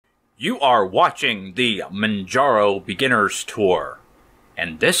You are watching the Manjaro Beginner's Tour,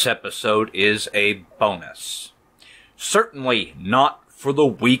 and this episode is a bonus. Certainly not for the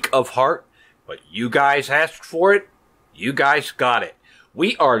weak of heart, but you guys asked for it, you guys got it.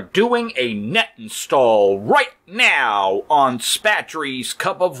 We are doing a NetInstall right now on Spatry's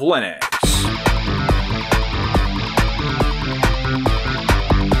Cup of Linux.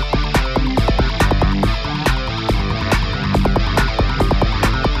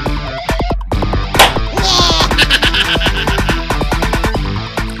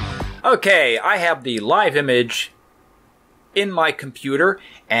 Okay, I have the live image in my computer,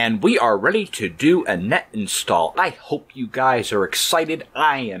 and we are ready to do a NetInstall. I hope you guys are excited.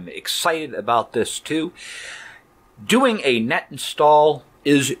 I am excited about this too. Doing a NetInstall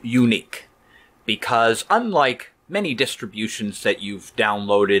is unique because unlike many distributions that you've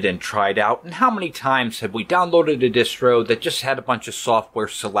downloaded and tried out, and how many times have we downloaded a distro that just had a bunch of software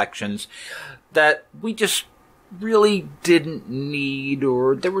selections that we just really didn't need,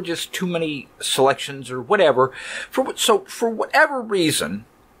 or there were just too many selections or whatever. So for whatever reason,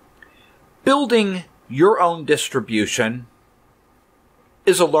 building your own distribution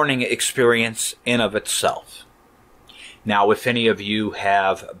is a learning experience in of itself. Now, if any of you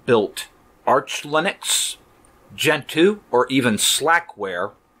have built Arch Linux, Gentoo, or even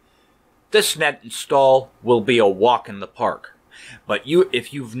Slackware, this NetInstall will be a walk in the park. But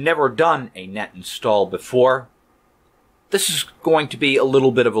if you've never done a NetInstall before, this is going to be a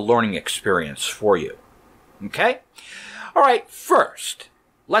little bit of a learning experience for you. Okay? All right, first,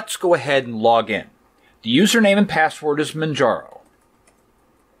 let's go ahead and log in. The username and password is Manjaro.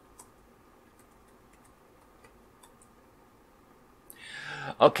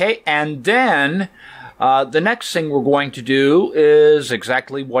 Okay, and then the next thing we're going to do is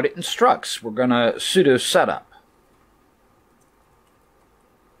exactly what it instructs. We're going to sudo setup.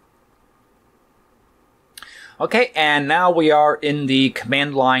 Okay, and now we are in the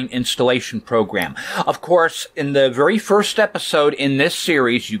command line installation program. Of course, in the very first episode in this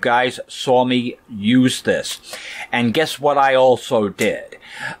series, you guys saw me use this. And guess what I also did?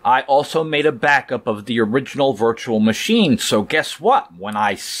 I also made a backup of the original virtual machine. So guess what? When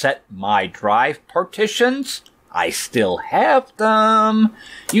I set my drive partitions, I still have them.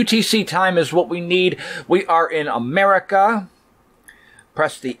 UTC time is what we need. We are in America.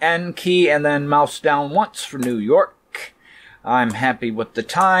 Press the N key and then mouse down once for New York. I'm happy with the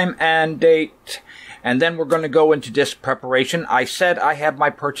time and date. And then we're going to go into disk preparation. I said I have my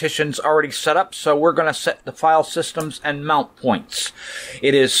partitions already set up, so we're going to set the file systems and mount points.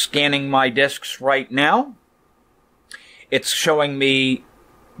 It is scanning my disks right now. It's showing me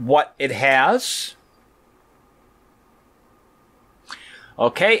what it has.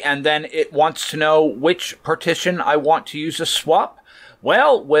 Okay, and then it wants to know which partition I want to use a swap.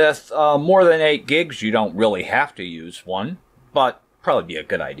 Well, with more than 8 gigs, you don't really have to use one, but probably be a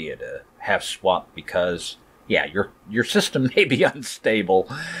good idea to have swap because, yeah, your system may be unstable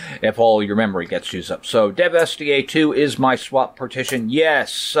if all your memory gets used up. So devsda2 is my swap partition.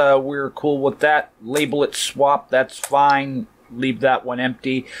 Yes, we're cool with that. Label it swap, that's fine. Leave that one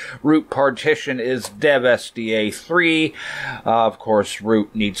empty. Root partition is devsda3. Of course,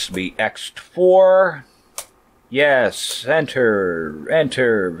 root needs to be ext4. Yes,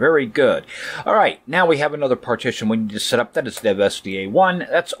 enter, very good. All right, now we have another partition we need to set up. That is devsda1.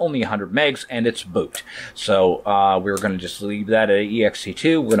 That's only 100 megs, and it's boot. So we're going to just leave that at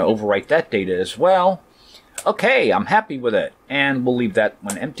exe2. We're going to overwrite that data as well. Okay, I'm happy with it. And we'll leave that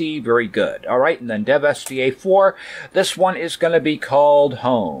one empty. Very good. All right, and then devsda4. This one is going to be called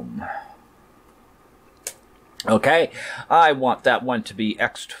home. Okay, I want that one to be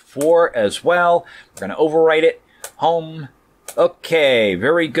ext4 as well. We're going to overwrite it. Home. Okay,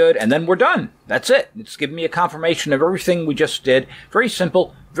 very good. And then we're done. That's it. It's giving me a confirmation of everything we just did. Very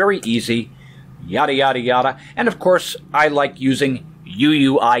simple, very easy. Yada, yada, yada. And of course, I like using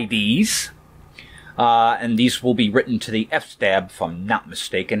UUIDs. And these will be written to the fstab if I'm not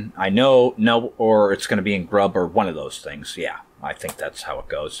mistaken. I know, no, or it's going to be in grub or one of those things. Yeah, I think that's how it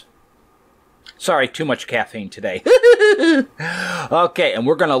goes. Sorry, too much caffeine today. Okay, and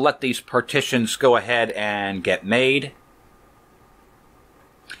we're going to let these partitions go ahead and get made.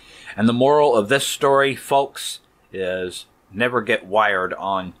 And the moral of this story, folks, is never get wired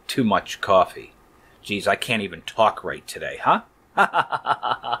on too much coffee. Geez, I can't even talk right today, huh?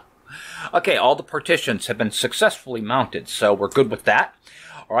 Okay, all the partitions have been successfully mounted, so we're good with that.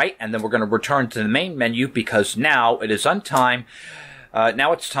 All right, and then we're going to return to the main menu because now it is time.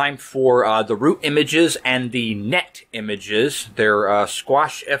 Now it's time for the root images and the net images. They're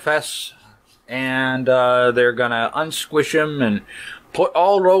squash FS, and they're going to unsquish them and put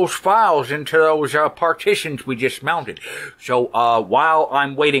all those files into those partitions we just mounted. So while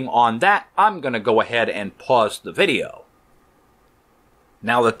I'm waiting on that, I'm going to go ahead and pause the video.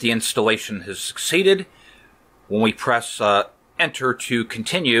 Now that the installation has succeeded, when we press enter to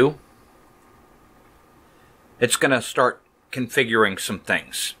continue, it's going to start configuring some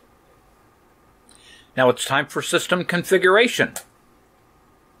things. Now it's time for system configuration.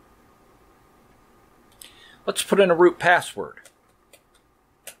 Let's put in a root password.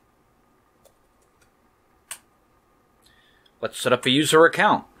 Let's set up a user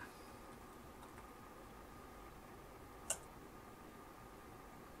account.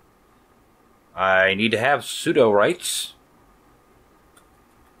 I need to have sudo rights.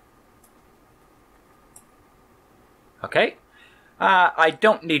 Okay. I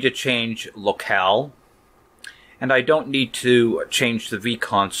don't need to change locale, and I don't need to change the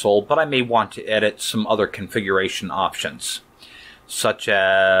vConsole, but I may want to edit some other configuration options, such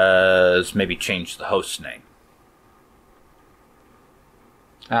as maybe change the host name.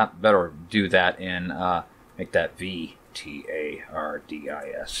 Better do that in, make that VTARDIS.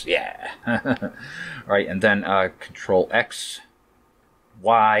 Yeah. All right, and then Control X,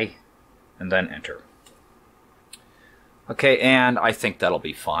 Y, and then enter. Okay, and I think that'll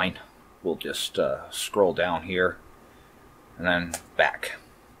be fine. We'll just scroll down here and then back.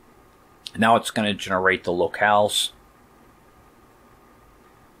 Now it's going to generate the locales.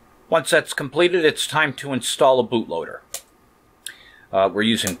 Once that's completed, it's time to install a bootloader. We're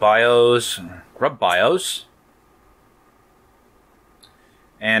using BIOS, Grub BIOS,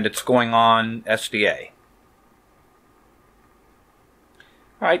 and it's going on SDA.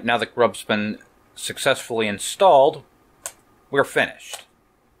 Alright, now that Grub's been successfully installed, we're finished.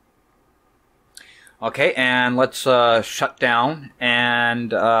 Okay, and let's shut down,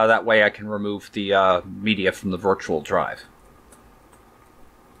 and that way I can remove the media from the virtual drive.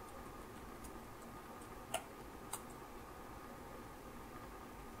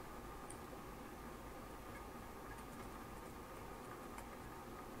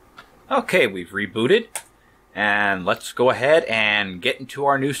 Okay, we've rebooted, and let's go ahead and get into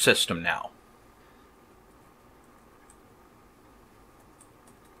our new system now.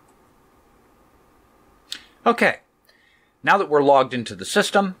 Okay, now that we're logged into the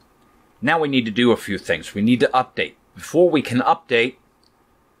system, now we need to do a few things. We need to update. Before we can update,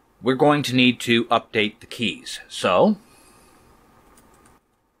 we're going to need to update the keys. So,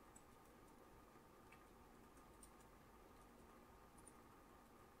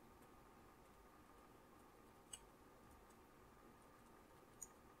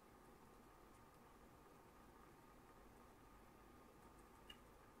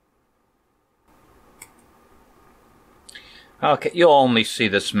 okay, you'll only see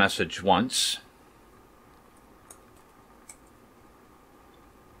this message once.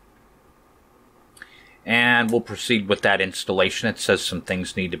 And we'll proceed with that installation. It says some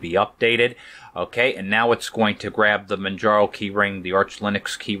things need to be updated. Okay, and now it's going to grab the Manjaro keyring, the Arch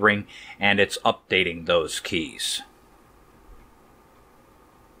Linux keyring, and it's updating those keys.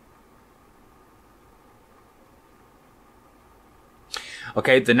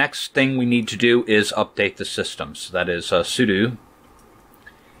 Okay, the next thing we need to do is update the system. So that is sudo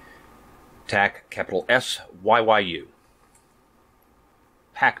tac capital S YYU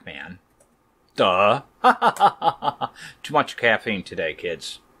Pac-Man. Duh. Too much caffeine today,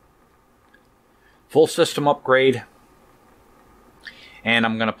 kids. Full system upgrade. And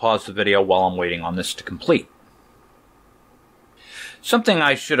I'm going to pause the video while I'm waiting on this to complete. Something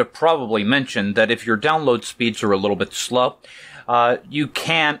I should have probably mentioned, that if your download speeds are a little bit slow, you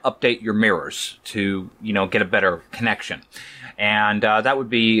can update your mirrors to, get a better connection. And that would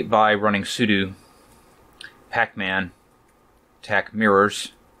be by running sudo pacman tac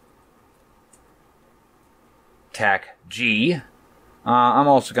mirrors tac G. I'm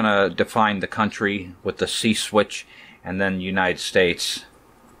also going to define the country with the C switch and then United States.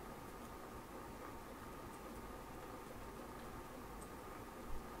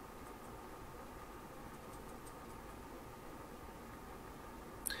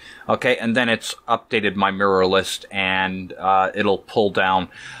 Okay, and then it's updated my mirror list, and it'll pull down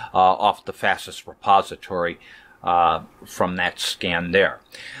off the fastest repository from that scan there.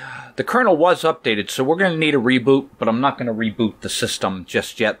 The kernel was updated, so we're going to need a reboot, but I'm not going to reboot the system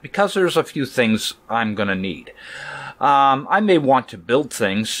just yet because there's a few things I'm going to need. I may want to build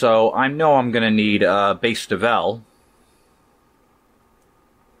things, so I know I'm going to need base devel.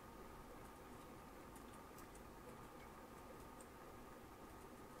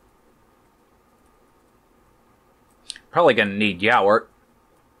 Probably going to need Yowert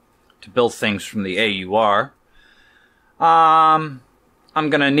to build things from the AUR. I'm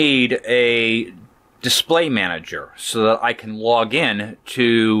going to need a display manager so that I can log in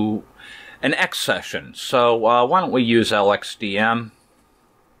to an X session. So why don't we use LXDM?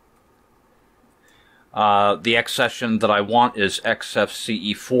 The X session that I want is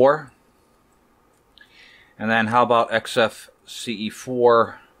XFCE4. And then how about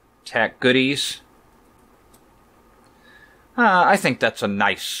XFCE4 TAC goodies? I think that's a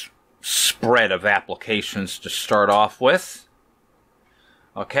nice spread of applications to start off with.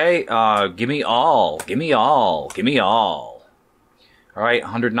 Okay, give me all, give me all, give me all. Alright,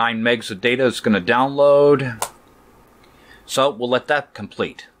 109 megs of data is going to download. So we'll let that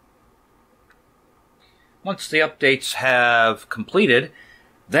complete. Once the updates have completed,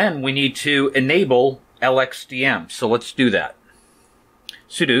 then we need to enable LXDM. So let's do that.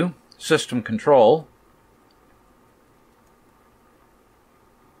 Sudo system control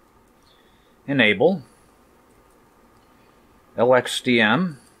enable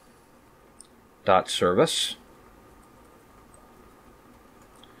LXDM .service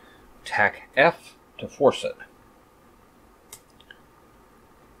TAC F to force it.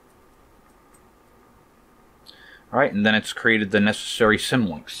 Alright, and then it's created the necessary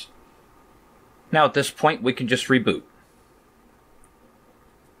symlinks. Now at this point we can just reboot.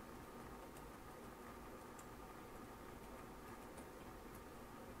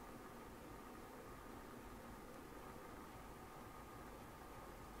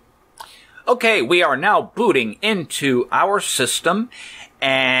 Okay, we are now booting into our system,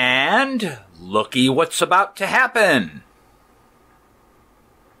 and looky what's about to happen.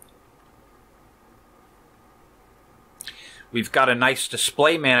 We've got a nice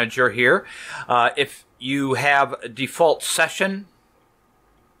display manager here. If you have a default session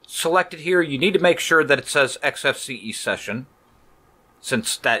selected here, you need to make sure that it says XFCE session,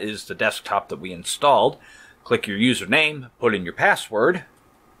 since that is the desktop that we installed. Click your username, put in your password,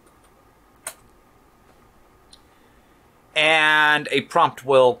 and a prompt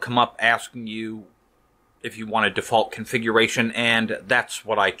will come up asking you if you want a default configuration, and that's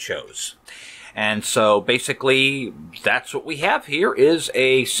what I chose. And so basically that's what we have here is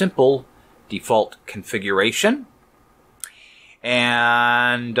a simple default configuration.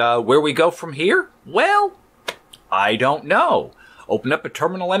 And where we go from here? Well, I don't know. Open up a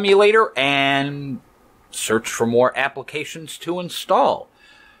terminal emulator and search for more applications to install.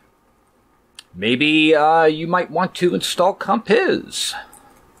 Maybe you might want to install Compiz.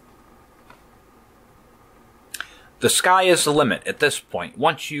 The sky is the limit at this point.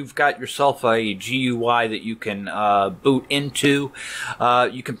 Once you've got yourself a GUI that you can boot into,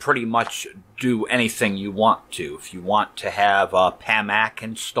 you can pretty much do anything you want to. If you want to have PAMAC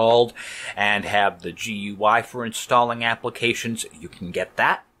installed and have the GUI for installing applications, you can get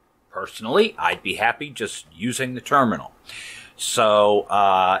that. Personally, I'd be happy just using the terminal. So,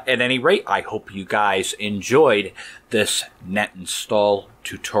 at any rate, I hope you guys enjoyed this NetInstall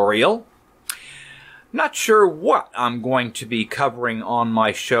tutorial. Not sure what I'm going to be covering on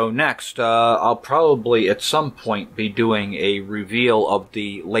my show next. I'll probably at some point be doing a reveal of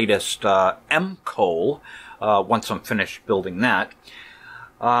the latest MCOL once I'm finished building that.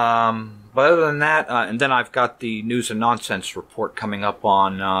 But other than that, and then I've got the News and Nonsense report coming up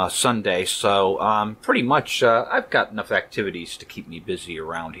on Sunday, so pretty much I've got enough activities to keep me busy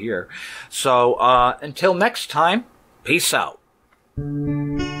around here. So until next time, peace out.